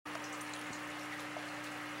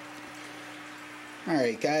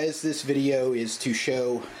Alright guys, this video is to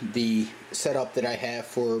show the setup that I have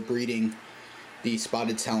for breeding the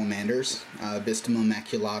spotted salamanders, Bistum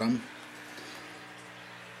maculatum.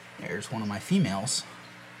 There's one of my females.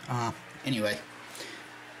 Anyway,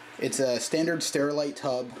 it's a standard sterilite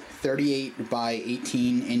tub, 38 by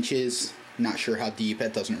 18 inches. Not sure how deep,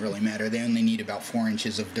 that doesn't really matter. They only need about 4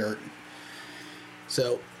 inches of dirt.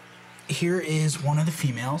 So, here is one of the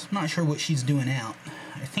females. I'm not sure what she's doing out.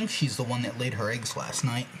 I think she's the one that laid her eggs last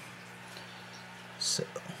night. So,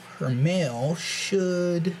 her male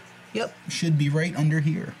should be right under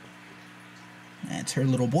here. That's her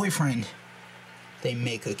little boyfriend. They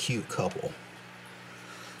make a cute couple.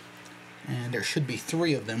 And there should be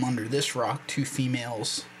 3 of them under this rock, 2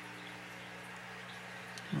 females.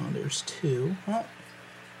 Oh, there's 2. Oh,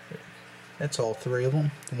 that's all 3 of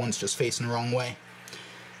them. The one's just facing the wrong way.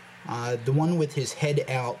 The one with his head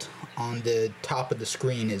out on the top of the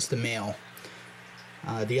screen is the male.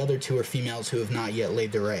 The other 2 are females who have not yet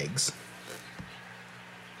laid their eggs.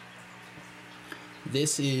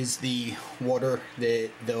 This is the water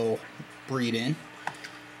that they'll breed in.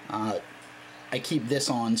 I keep this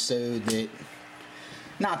on so that,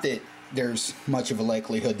 not that there's much of a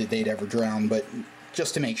likelihood that they'd ever drown, but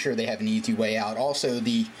just to make sure they have an easy way out. Also,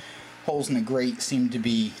 the holes in the grate seem to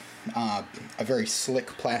be a very slick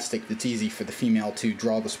plastic that's easy for the female to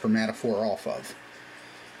draw the spermatophore off of.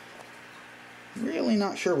 Really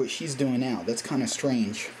not sure what she's doing now. That's kind of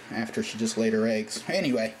strange after she just laid her eggs.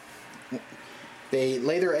 Anyway, they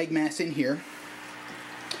lay their egg mass in here,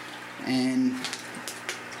 and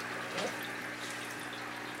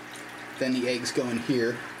then the eggs go in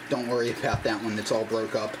here. Don't worry about that one that's all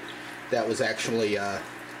broke up. That was actually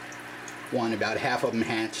one. About half of them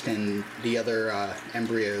hatched, and the other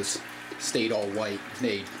embryos stayed all white.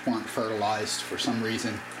 They weren't fertilized for some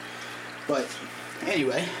reason. But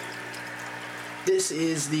anyway, this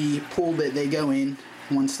is the pool that they go in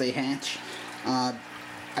once they hatch.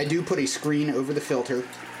 I do put a screen over the filter.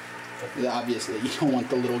 Obviously, you don't want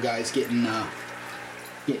the little guys getting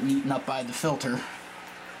eaten up by the filter.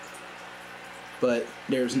 But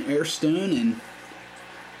there's an air stone, and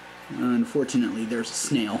unfortunately there's a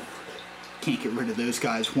snail. Can't get rid of those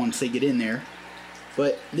guys once they get in there.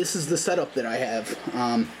 But this is the setup that I have.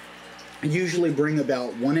 I usually bring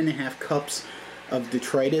about 1.5 cups of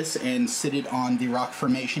detritus and sit it on the rock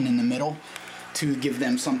formation in the middle to give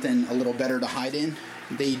them something a little better to hide in.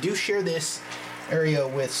 They do share this area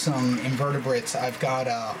with some invertebrates. I've got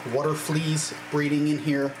water fleas breeding in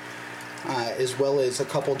here, as well as a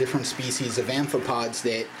couple different species of amphipods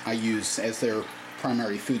that I use as their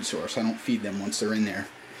primary food source. I don't feed them once they're in there.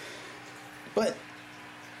 But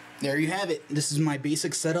there you have it. This is my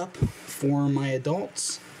basic setup for my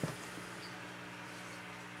adults.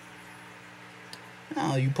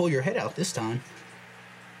 Oh, you pull your head out this time.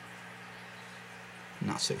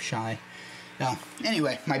 Not so shy.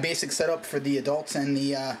 Anyway, my basic setup for the adults and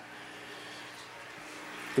the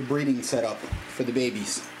breeding setup for the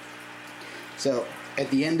babies. So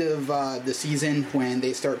at the end of the season, when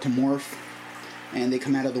they start to morph and they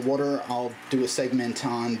come out of the water, I'll do a segment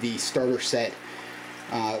on the starter set.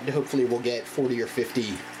 Hopefully we'll get 40 or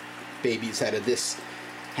 50 babies out of this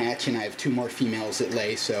hatch, and I have 2 more females that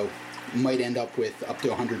lay, so might end up with up to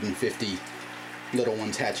 150 little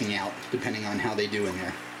ones hatching out, depending on how they do in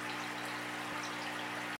there.